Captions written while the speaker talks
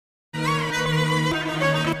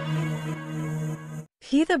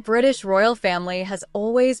The British royal family has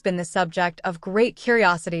always been the subject of great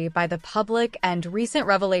curiosity by the public, and recent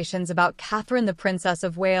revelations about Catherine, the Princess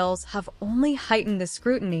of Wales, have only heightened the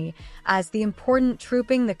scrutiny as the important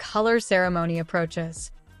Trooping the Colour ceremony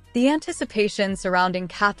approaches. The anticipation surrounding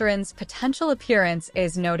Catherine's potential appearance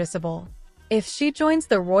is noticeable. If she joins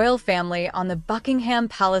the royal family on the Buckingham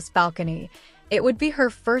Palace balcony, it would be her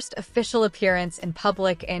first official appearance in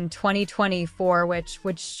public in 2024, which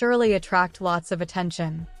would surely attract lots of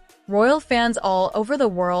attention. Royal fans all over the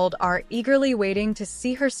world are eagerly waiting to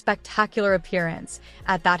see her spectacular appearance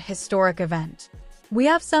at that historic event. We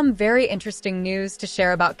have some very interesting news to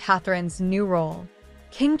share about Catherine's new role.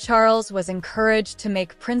 King Charles was encouraged to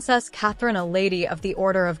make Princess Catherine a Lady of the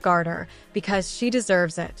Order of Garter because she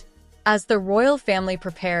deserves it. As the royal family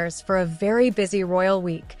prepares for a very busy royal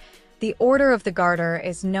week, the Order of the Garter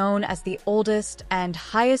is known as the oldest and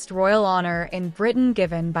highest royal honor in Britain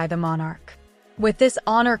given by the monarch. With this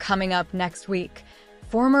honor coming up next week,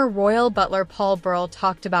 former royal butler Paul Burrell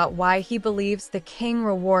talked about why he believes the king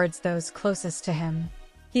rewards those closest to him.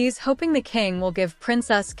 He's hoping the king will give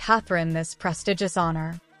Princess Catherine this prestigious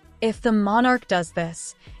honor. If the monarch does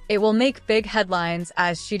this, it will make big headlines,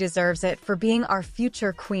 as she deserves it for being our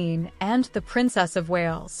future queen and the Princess of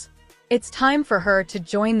Wales. It's time for her to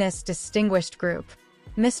join this distinguished group.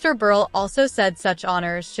 Mr. Burrell also said such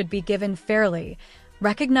honors should be given fairly,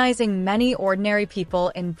 recognizing many ordinary people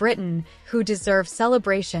in Britain who deserve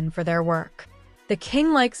celebration for their work. The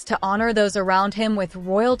king likes to honor those around him with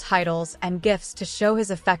royal titles and gifts to show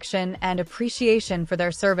his affection and appreciation for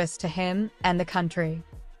their service to him and the country.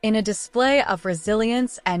 In a display of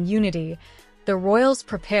resilience and unity, the royals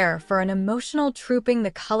prepare for an emotional Trooping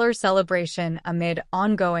the Colour celebration amid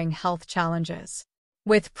ongoing health challenges.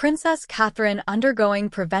 With Princess Catherine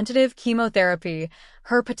undergoing preventative chemotherapy,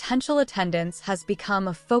 her potential attendance has become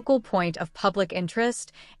a focal point of public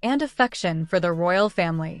interest and affection for the royal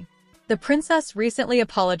family. The princess recently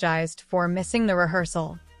apologized for missing the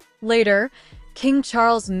rehearsal. Later, King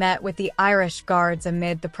Charles met with the Irish Guards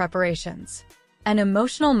amid the preparations. An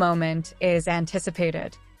emotional moment is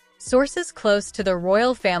anticipated. Sources close to the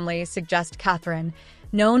royal family suggest Catherine,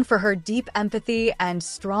 known for her deep empathy and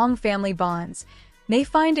strong family bonds, may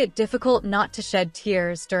find it difficult not to shed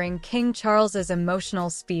tears during King Charles's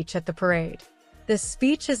emotional speech at the parade. The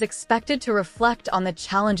speech is expected to reflect on the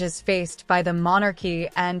challenges faced by the monarchy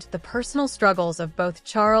and the personal struggles of both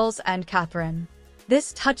Charles and Catherine.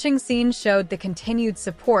 This touching scene showed the continued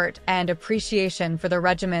support and appreciation for the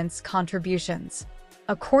regiment's contributions.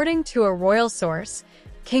 According to a royal source,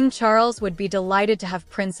 King Charles would be delighted to have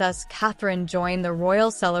Princess Catherine join the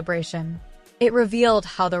royal celebration. It revealed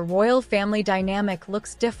how the royal family dynamic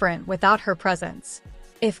looks different without her presence.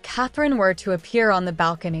 If Catherine were to appear on the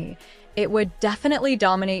balcony, it would definitely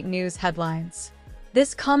dominate news headlines.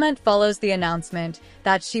 This comment follows the announcement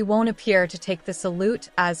that she won't appear to take the salute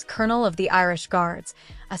as Colonel of the Irish Guards,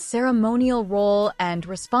 a ceremonial role and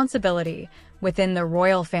responsibility within the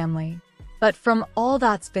royal family. But from all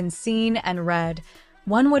that's been seen and read,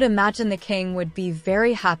 one would imagine the king would be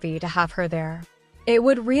very happy to have her there. It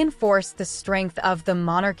would reinforce the strength of the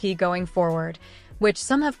monarchy going forward, which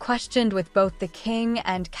some have questioned, with both the king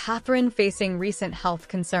and Catherine facing recent health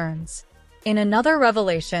concerns. In another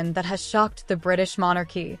revelation that has shocked the British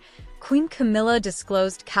monarchy, Queen Camilla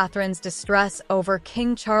disclosed Catherine's distress over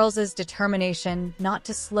King Charles's determination not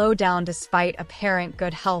to slow down despite apparent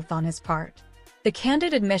good health on his part. The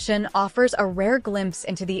candid admission offers a rare glimpse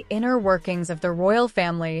into the inner workings of the royal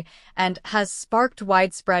family and has sparked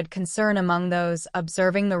widespread concern among those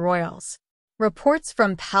observing the royals. Reports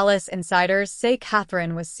from palace insiders say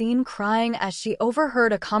Catherine was seen crying as she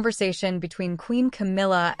overheard a conversation between Queen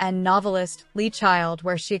Camilla and novelist Lee Child,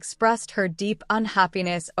 where she expressed her deep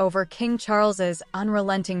unhappiness over King Charles's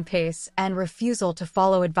unrelenting pace and refusal to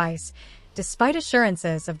follow advice, despite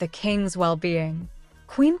assurances of the king's well-being.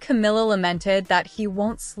 Queen Camilla lamented that he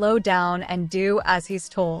won't slow down and do as he's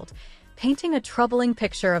told, painting a troubling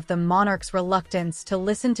picture of the monarch's reluctance to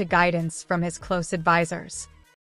listen to guidance from his close advisors.